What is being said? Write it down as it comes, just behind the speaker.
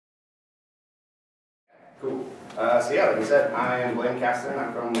So yeah, like I said, I am Blaine Kasten.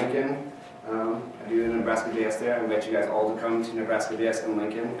 I'm from Lincoln. I do the NebraskaJS there. I invite you guys all to come to NebraskaJS in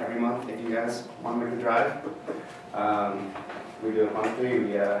Lincoln every month if you guys want to make the drive. We do it monthly.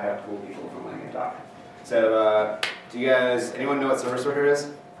 We have cool people from Lincoln talk. So do you guys, anyone know what ServiceWorker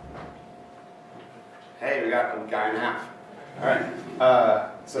is? Hey, we got a guy and a half. All right.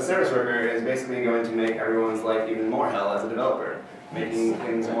 So ServiceWorker is basically going to make everyone's life even more hell as a developer, making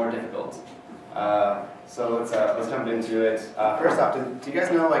things more difficult. So let's jump into it. First off, do you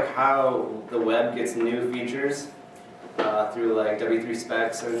guys know like how the web gets new features through like W3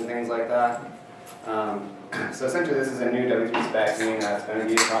 specs and things like that? So essentially, this is a new W3 spec, meaning that it's going to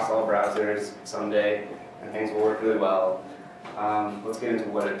be across all browsers someday, and things will work really well. Let's get into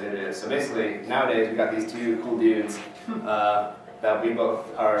what it is. So basically, nowadays we've got these two cool dudes that we're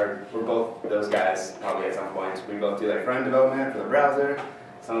both those guys probably at some point. We both do like front front-end development for the browser.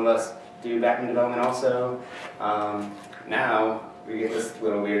 Some of us do back-end development also. Now we get this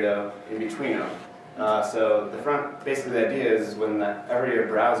little weirdo in between them. So the front, basically the idea is whenever your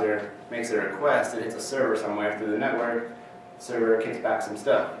browser makes a request, it hits a server somewhere through the network. The server kicks back some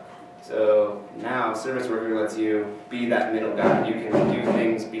stuff. So now ServiceWorker lets you be that middle guy. You can do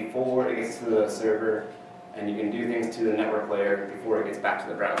things before it gets to the server, and you can do things to the network layer before it gets back to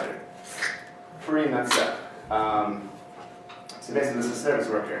the browser. Pretty nuts stuff. So basically this is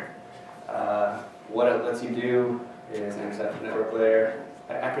ServiceWorker. What it lets you do is intercept the network layer.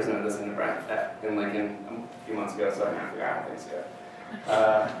 I presented this in Lincoln a few months ago, so I kind of forgot how things go.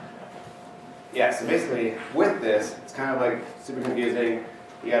 Yeah, so basically with this, it's kind of like super confusing.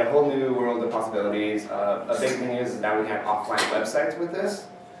 You got a whole new world of possibilities. A big thing is now we have offline websites with this.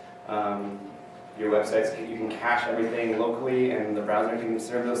 Your websites, you can cache everything locally, and the browser can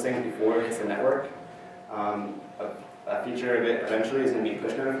serve those things before it hits the network. A feature of it eventually is going to be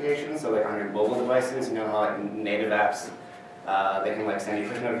push notifications. So like on your mobile devices, you know how like native apps, they can like send you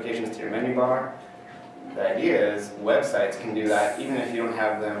push notifications to your menu bar. The idea is websites can do that even if you don't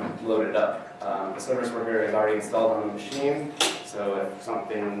have them loaded up. The ServiceWorker is already installed on the machine, so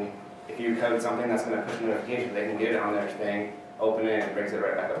if you code something that's going to push a notification, they can get it on their thing, open it, and brings it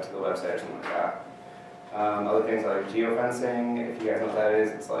right back up to the website or something like that. Other things like geofencing, if you guys know what that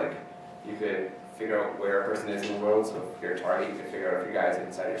is, it's like you could figure out where a person is in the world, so if you're a target, you could figure out if your guy's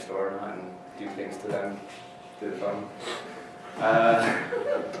inside your store or not and do things to them through the phone.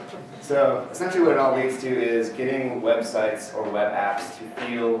 So essentially what it all leads to is getting websites or web apps to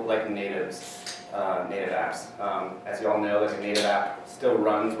feel like native apps. As you all know, like a native app still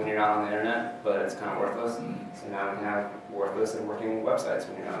runs when you're not on the internet, but it's kind of worthless. So now we can have worthless and working websites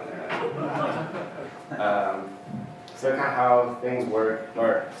when you're not on the internet. So kind of how things work,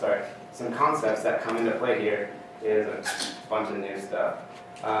 some concepts that come into play here is a bunch of new stuff.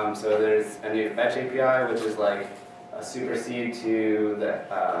 So there's a new fetch API, which is like a supersede to the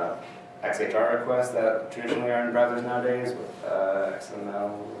XHR requests that traditionally are in browsers nowadays with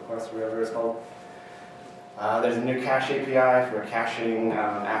XML requests, whatever it's called. There's a new cache API for caching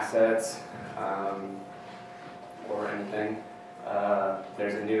assets or anything.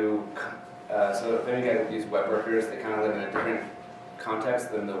 There's a new, so if any of you guys use web workers, they kind of live in a different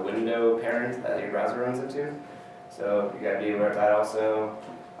context than the window parent that your browser runs into. So you got to be aware of that also.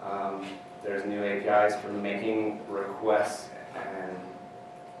 There's new APIs for making requests and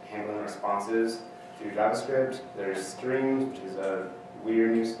handling responses through JavaScript. There's streams, which is a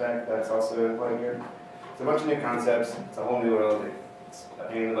weird new spec that's also in play here. It's a bunch of new concepts. It's a whole new world. It's a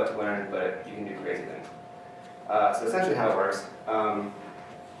pain in the butt to learn, but you can do crazy things. So essentially how it works,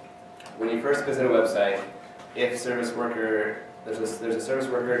 when you first visit a website, if ServiceWorker, there's a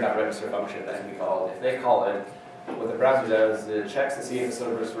ServiceWorker.register function that can be called. If they call it, what the browser does is it checks to see if the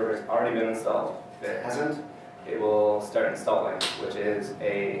ServiceWorker has already been installed. If it hasn't, it will start installing, which is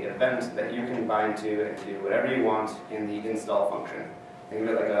an event that you can bind to and do whatever you want in the install function. Think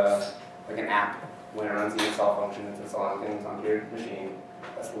of it like an app. When it runs the install function, it's installing things onto your machine.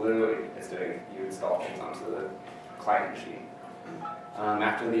 That's literally what it's doing. You install things onto the client machine.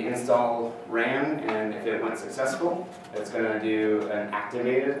 After the install ran, and if it went successful, it's going to do an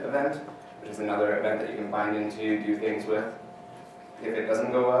activated event, which is another event that you can bind into, do things with. If it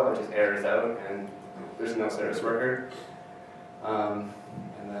doesn't go well, it just errors out, and there's no ServiceWorker. And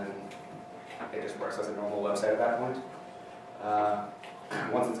then it just works as a normal website at that point.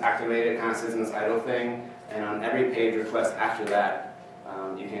 Once it's activated, it kind of sits in this idle thing, and on every page request after that,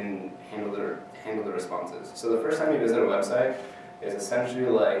 you can handle the responses. So the first time you visit a website is essentially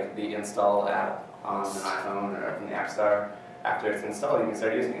like the install app on an iPhone or from the App Store. After it's installed, you can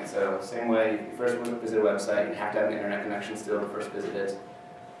start using it. So same way, if you first visit a website, you have to have an internet connection still to first visit it.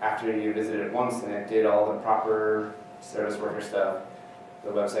 after you visited it once and it did all the proper service worker stuff,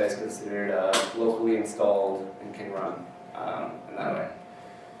 the website is considered locally installed and can run in that way.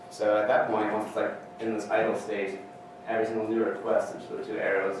 So at that point, once it's like in this idle state, every single new request, which are the two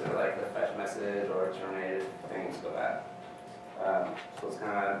arrows, are like the fetch message or terminated things go bad. So it's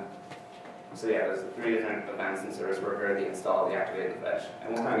kind of, so yeah, there's the three different events in Service Worker: the install, the activate, and the fetch.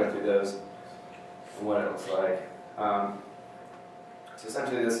 And we'll kind of go through those and what it looks like. So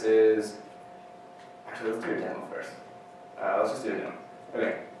essentially this is, actually let's do a demo first. Let's just do a demo.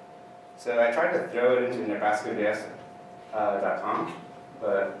 Okay, so I tried to throw it into NebraskaJS.com,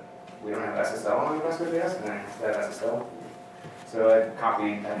 but we don't have SSL on NebraskaJS, and I have to have SSL. So I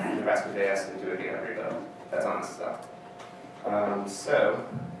copied NebraskaJS into a GitHub repo that's on SSL. So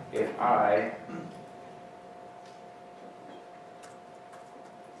if I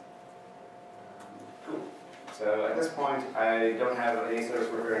So at this point, I don't have any Service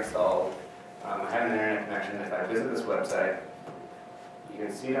Worker installed. I have an internet connection. If I visit this website, you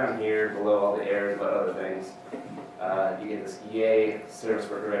can see down here below all the errors about other things. You get this yay Service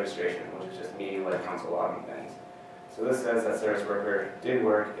Worker registration, which is just me like console logging things. So this says that Service Worker did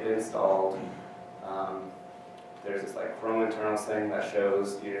work, it installed. There's this like Chrome internals thing that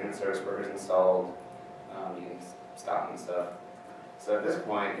shows your different Service Workers installed. You can stop and stuff. So at this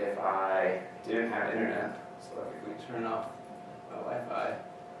point, if I didn't have internet, so if we turn off my Wi-Fi,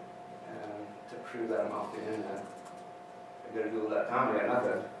 to prove that I'm off the internet, I go to google.com, I got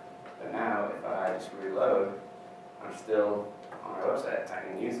nothing. But now, if I just reload, I'm still on our website. I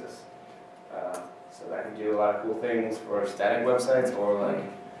can use this. So I can do a lot of cool things for static websites or like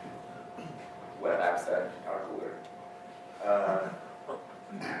web apps that are cooler.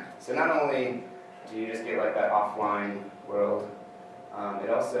 So not only do you just get like that offline world, it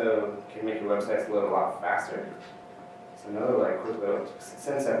also can make your websites load a lot faster. So another like quick load,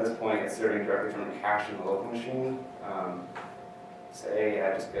 since at this point it's serving directly from a cache in the local machine, say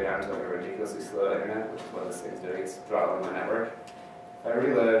I just go down to like a ridiculously slow internet, which is what this thing's doing, it's throttling my network. If I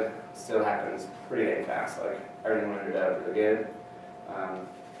reload, it still happens pretty dang fast. Like everything rendered out really good.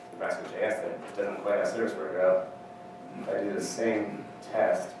 NebraskaJS that doesn't quite have Service Worker out. If I do the same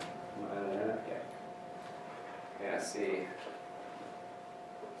test, yeah, see.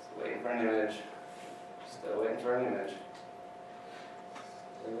 Waiting for an image. Still waiting for an image.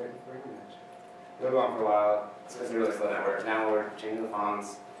 Still waiting for an image. It'll go on for a while. It's a really slow network. Now we're changing the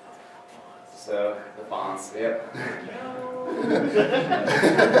fonts. So the fonts, yep.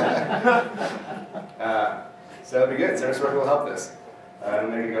 So it'll be good. Service Worker will help this.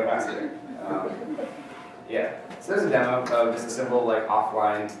 Make it go faster. Yeah. So there's a demo of just a simple like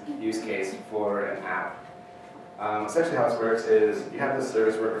offline use case for an app. Essentially how this works is you have this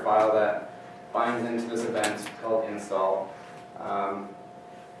Service Worker file that binds into this event called install.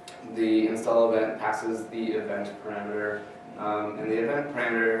 The install event passes the event parameter, and the event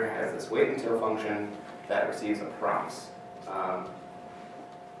parameter has this wait until function that receives a promise.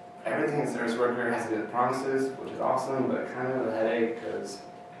 Everything in Service Worker has to do with promises, which is awesome, but kind of a headache because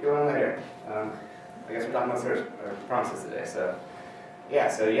you'll learn later. I guess we're talking about promises today, so yeah,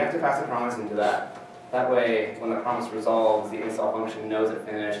 so you have to pass a promise into that. That way, when the promise resolves, the install function knows it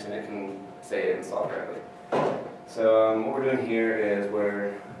finished and it can say it installed correctly. So what we're doing here is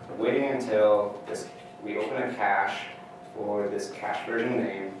we're waiting until we open a cache for this cache version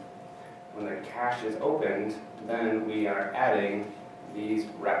name. When the cache is opened, then we are adding these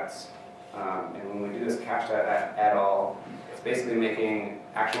routes. And when we do this cache.add all, it's basically making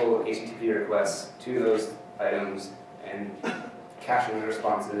actual HTTP requests to those items and caching the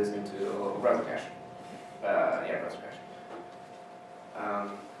responses into a local browser cache. Browser cache.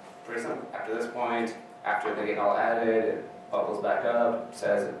 Pretty simple. After this point, after they get all added, it bubbles back up,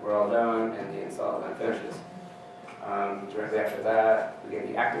 says that we're all done, and the install event finishes. Directly after that, we get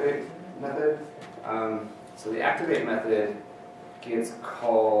the activate method. So the activate method gets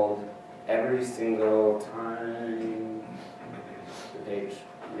called every single time the page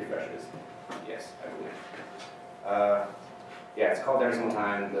refreshes. Yes, I believe. Yeah, it's called every single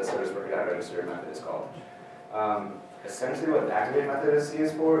time the Service Worker.register method is called. Essentially what the activate method is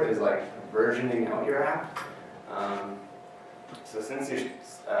used for is like versioning out your app. So since you're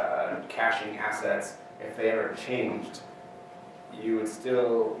caching assets, if they ever changed, you would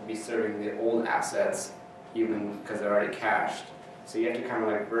still be serving the old assets even because they're already cached. So you have to kind of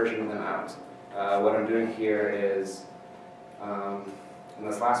like version them out. What I'm doing here is, in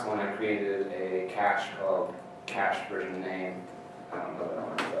this last one I created a cache called cache version name. I don't know what that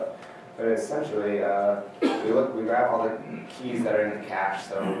one is, but essentially we grab all the keys that are in the cache,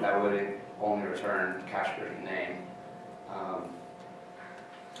 so that would only return cache version name.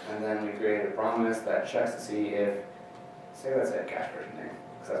 and then we create a promise that checks to see if, say that's a cache version name,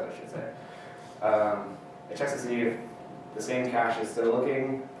 because that's what it should say. It checks to see if the same cache is still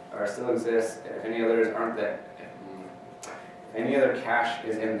looking, or still exists, and if any others aren't there, if any other cache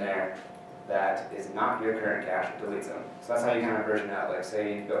is in there that is not your current cache, it deletes them. So that's how you kind of version out. Like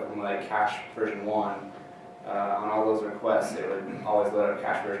say you go from like cache version 1, on all those requests, it would always load up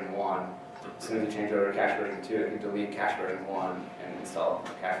cache version 1. As soon as you change over to cache version 2, it can delete cache version 1 and install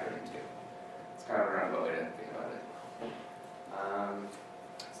cache version 2. It's kind of a roundabout way to think about it.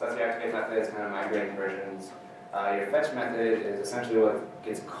 So that's the activate method. It's kind of migrating versions. Your fetch method is essentially what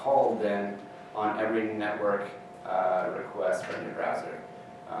gets called then on every network request from your browser.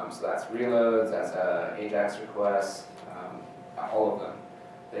 So that's reloads, that's AJAX requests, all of them.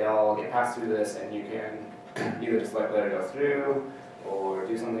 They all get passed through this, and you can either just let it go through or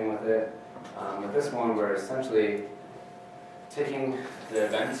do something with it. With this one, we're essentially taking the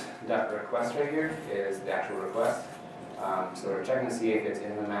event.request right here is the actual request. So we're checking to see if it's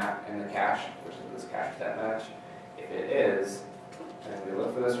in the map, in the cache, which is this cache that match. If it is, then we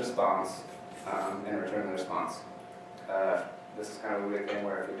look for this response and return the response. This is kind of a weird thing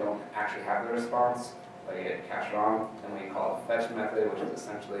where if we don't actually have the response, like you get cache wrong, then we call a fetch method, which is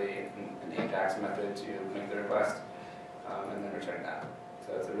essentially an AJAX method to make the request, and then return that.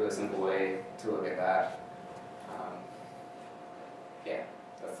 So it's a really simple way to look at that. Yeah,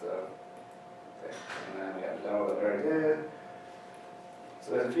 that's the thing. And then we have the demo that we already did.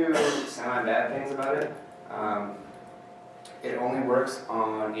 So there's a few semi-bad things about it. It only works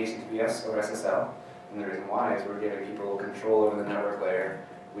on HTTPS or SSL. And the reason why is we're giving people control over the network layer.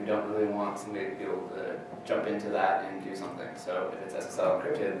 We don't really want somebody to be able to jump into that and do something. So if it's SSL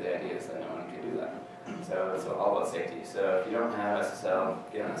encrypted, the idea is that no one can do that. So it's all about safety. So if you don't have SSL,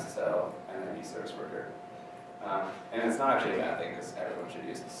 get an SSL and then use ServiceWorker. And it's not actually a bad thing because everyone should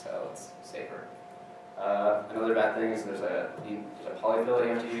use SSL. It's safer. Another bad thing is there's a polyfill that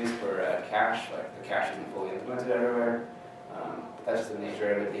you have to use for a cache. Like the cache isn't fully implemented everywhere. But that's just the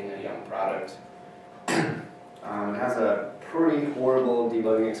nature of it being a young product. It has a pretty horrible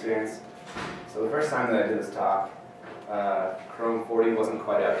debugging experience. So the first time that I did this talk, Chrome 40 wasn't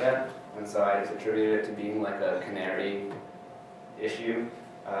quite out yet, and so I just attributed it to being like a canary issue.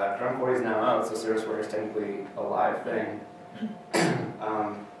 Chrome 40 is now out, so ServiceWorkers is technically a live thing,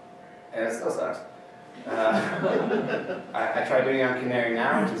 and it still sucks. I tried doing it on Canary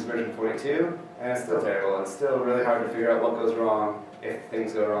now, which is version 42, and it's still terrible. It's still really hard to figure out what goes wrong, if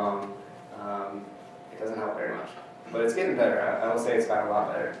things go wrong. It doesn't help very much. But it's getting better. I will say it's gotten a lot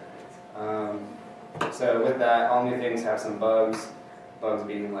better. So with that, all new things have some bugs. Bugs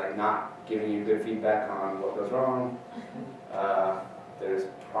being like not giving you good feedback on what goes wrong. There's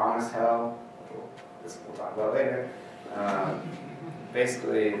promise hell, which we'll talk about later.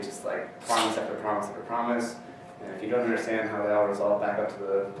 Basically, just like promise after promise after promise. And if you don't understand how they all resolve back up to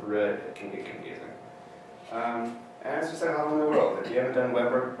the root, it can get confusing. And it's just like a whole new world. If you haven't done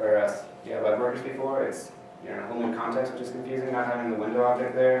WebWorkers before, you're in a whole new context, which is confusing, not having the window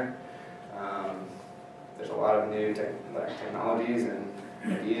object there. There's a lot of new technologies and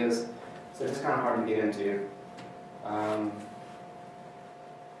ideas, so it's just kind of hard to get into.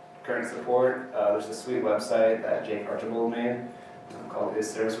 Current support, there's a sweet website that Jake Archibald made called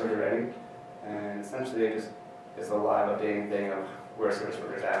Is ServiceWorker Ready? And essentially it just is a live updating thing of where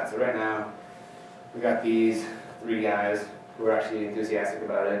ServiceWorker is at. So right now, we got these 3 guys who are actually enthusiastic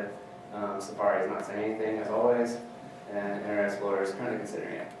about it. Safari is not saying anything, as always, and Internet Explorer is currently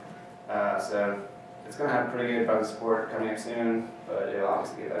considering it. So it's going to have pretty good bug support coming up soon, but it'll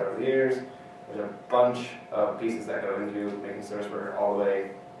obviously get better over the years. There's a bunch of pieces that go into making ServiceWorker all the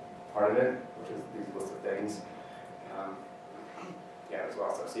way part of it, which is these list of things. Yeah, there's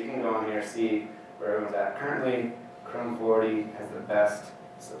lots of stuff. So you can go on here, see where everyone's at. Currently, Chrome 40 has the best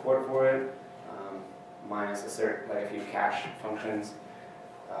support for it, minus a few cache functions.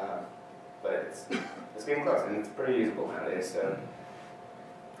 But it's getting close, and it's pretty usable nowadays, so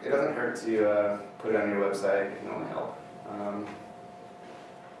it doesn't hurt to put it on your website. It can only help. I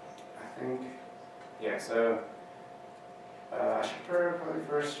think, yeah, so I should probably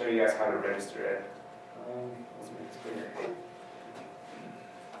first show you guys how to register it. Let's make this bigger.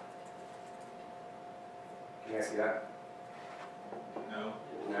 Can you guys see that? No.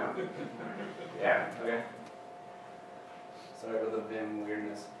 No? Yeah, okay. Sorry about the Vim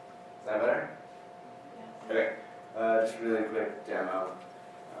weirdness. Is that better? Yes. Okay. Just a really quick demo.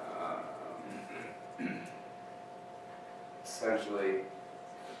 Essentially,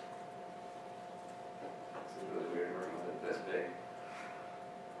 this is really weird working with it this big.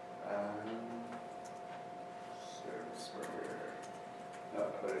 ServiceWorker. No, I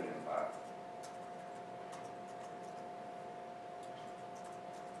put it in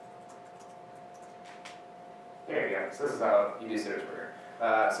Here you go. So this is how you do Service Worker.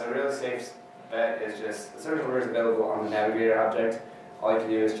 So a really safe bet is just the Service Worker is available on the Navigator object. All you have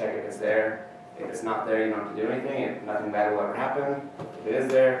to do is check if it's there. If it's not there, you don't have to do anything. Nothing bad will ever happen. If it is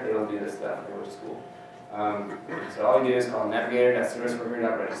there, it'll do this stuff, which is cool. So all you do is call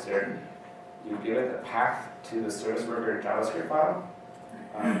navigator.serviceworker.register. You give it the path to the Service Worker JavaScript file.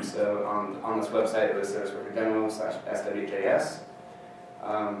 So on this website, it was ServiceWorkerDemo/SWJS.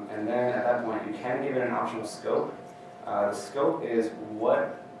 And then at that point, you can give it an optional scope. The scope is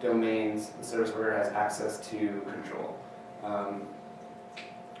what domains the Service Worker has access to control.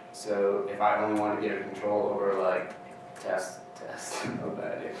 So if I only want to give it control over like test, no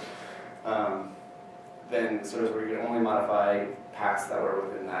bad idea. Then the Service Worker can only modify paths that were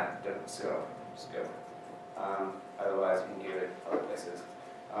within that scope. Otherwise, you can give it other places.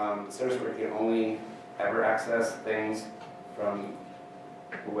 The Service Worker can only ever access things from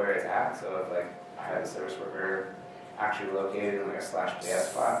where it's at. So if like I had the Service Worker actually located in like a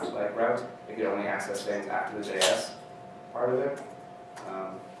 /JS file like route, it could only access things after the JS part of it,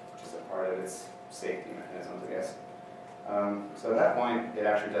 which is a part of its safety mechanisms, I guess. So at that point, it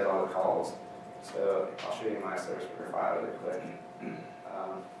actually does all the calls. So I'll show you my Service Worker file really quick.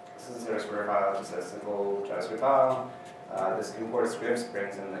 This is a Service Worker file, just a simple JavaScript file. This import scripts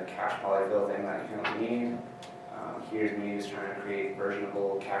brings in the cache polyfill thing that you currently need. Here's me just trying to create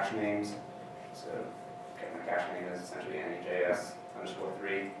versionable cache names. So my cache name is essentially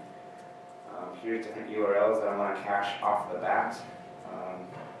NebraskaJS_3. Here's different URLs that I want to cache off the bat.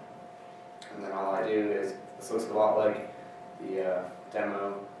 And then all I do is, this looks a lot like the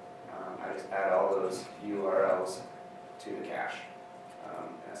demo. I just add all those URLs to the cache. And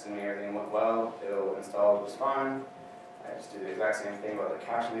assuming everything went well, it'll install just fine. I just do the exact same thing about the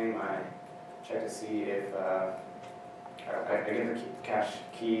cache name. I check to see if I get the cache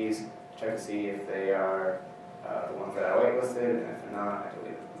keys, check to see if they are the ones that I whitelisted, and if they're not, I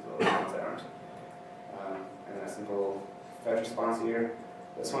delete the ones that aren't. And then a simple fetch response here.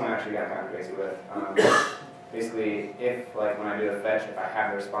 This one I actually got kind of crazy with. Basically, if like when I do a fetch, if I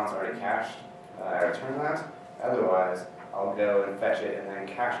have the response already cached, I return that. Otherwise, I'll go and fetch it and then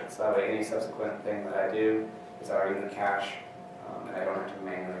cache it. So that way, any subsequent thing that I do is already in the cache, and I don't have to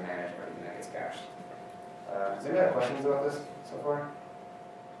manually manage everything that gets cached. Does anybody have questions about this so far?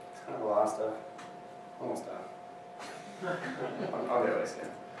 It's kind of a lot of stuff. Almost done. I'll get away soon.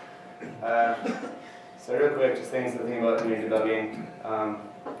 So real quick, just things to think about when you're debugging.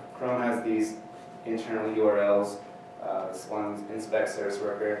 Chrome has these internal URLs. This one's inspect service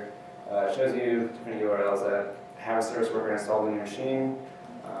worker. It shows you different URLs that have a service worker installed on your machine.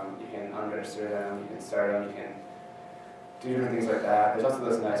 You can unregister them, you can start them, you can do different things like that. There's also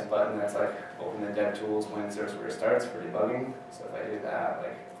this nice button that's like open the dev tools when service worker starts for debugging. So if I do that,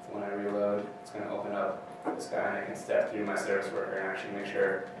 like when I reload, it's going to open up this guy and I can step through my service worker and actually make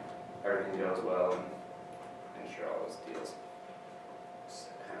sure everything goes well and ensure all those deals.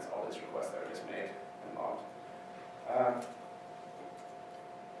 Hence all these requests that were just made and logged.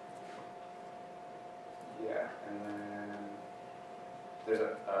 Yeah, and then there's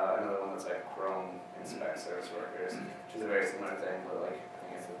another one that's like Chrome inspect service workers, which is a very similar thing, but like I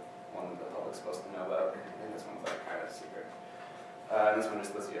think it's the one that the public's supposed to know about. I think this one's like kind of secret. And this one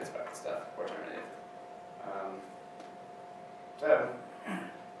just lets you inspect the stuff or terminate. So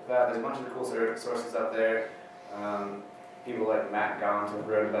with that, there's a bunch of cool sources out there. People like Matt Gaunt have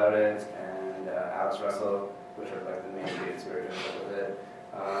wrote about it, and Alex Russell, which are like the main dudes who are doing stuff with it.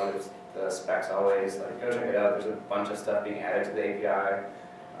 There's the specs always, like go check it out. There's a bunch of stuff being added to the API,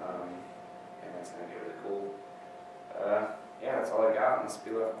 and it's going to be really cool. Yeah, that's all I got, unless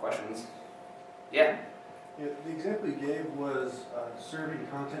people have questions. Yeah? Yeah, the example you gave was serving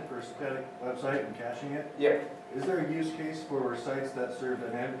content for a static website and caching it. Yeah. Is there a use case for sites that serve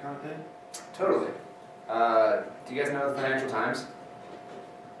dynamic content? Totally. Do you guys know the Financial Times?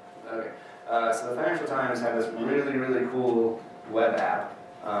 Okay. So the Financial Times have this really, really cool web app.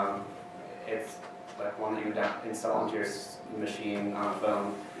 It's like one that you would install onto your machine on a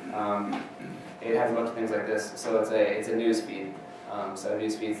phone. It has a bunch of things like this. So it's a news feed. So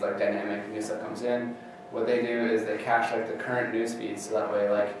news feeds like dynamic, new stuff comes in. What they do is they cache like the current news feeds, so that way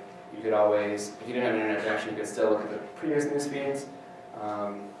like you could always, if you didn't have an internet connection, you could still look at the previous news feeds.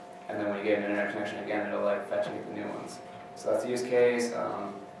 And then when you get an internet connection again, it'll like fetch and get the new ones. So that's the use case.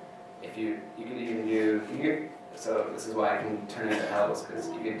 If you could even do, so this is why I can turn into hells, because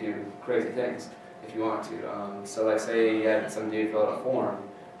you could do crazy things if you want to. So like say you had some dude fill out a form,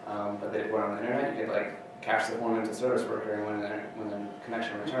 but they weren't on the internet, you could like cache the form into service worker, and when the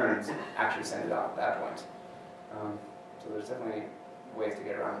connection returns, actually send it off at that point. So there's definitely ways to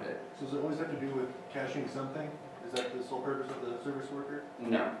get around it. So does it always have to do with caching something? Is that the sole purpose of the service worker?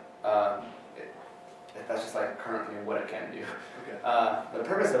 No. That's just like currently what it can do. Okay. The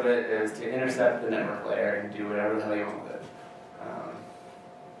purpose of it is to intercept the network layer and do whatever the hell you want with it.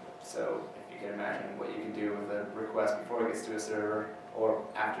 So if you can imagine what you can do with a request before it gets to a server or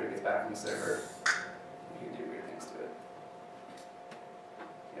after it gets back from the server, you can do weird things to it.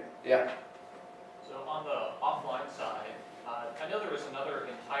 Yeah. So on the offline side, I know there was another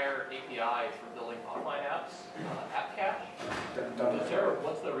entire API for building offline apps, App Cache.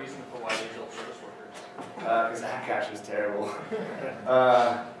 What's the reason for why they built ServiceWorkers? Because App Cache is terrible.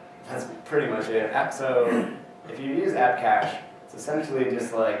 That's pretty much it. So if you use App Cache, it's essentially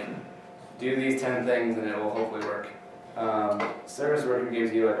just like do these 10 things and it will hopefully work. Service Worker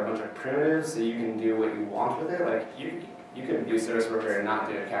gives you like a bunch of primitives so you can do what you want with it. Like you can do Service Worker and not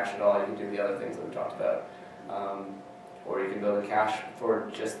do a cache at all. You can do the other things that we talked about. Or you can build a cache for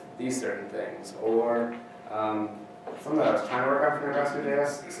just these certain things. Or something that I was trying to work on for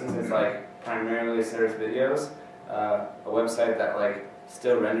NebraskaJS, since it's like primarily serves videos, a website that like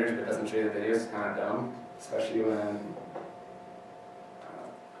still renders but doesn't show you the videos is kind of dumb, especially when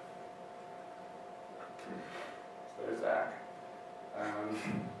so there's Zach.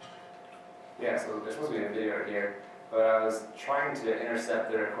 Yeah, so there's supposed to be a video right here, but I was trying to intercept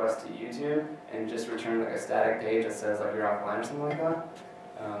the request to YouTube and just return like a static page that says like you're offline or something like that.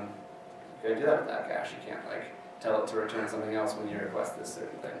 You gotta do that with that cache. You can't like tell it to return something else when you request this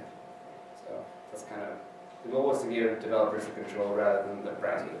certain thing. So that's kind of, the goal was to give developers the control rather than the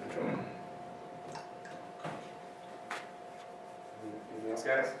browser the control. Anything else,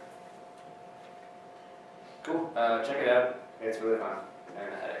 guys? Cool. Check it out. It's really fun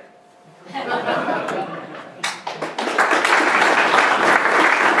and a headache.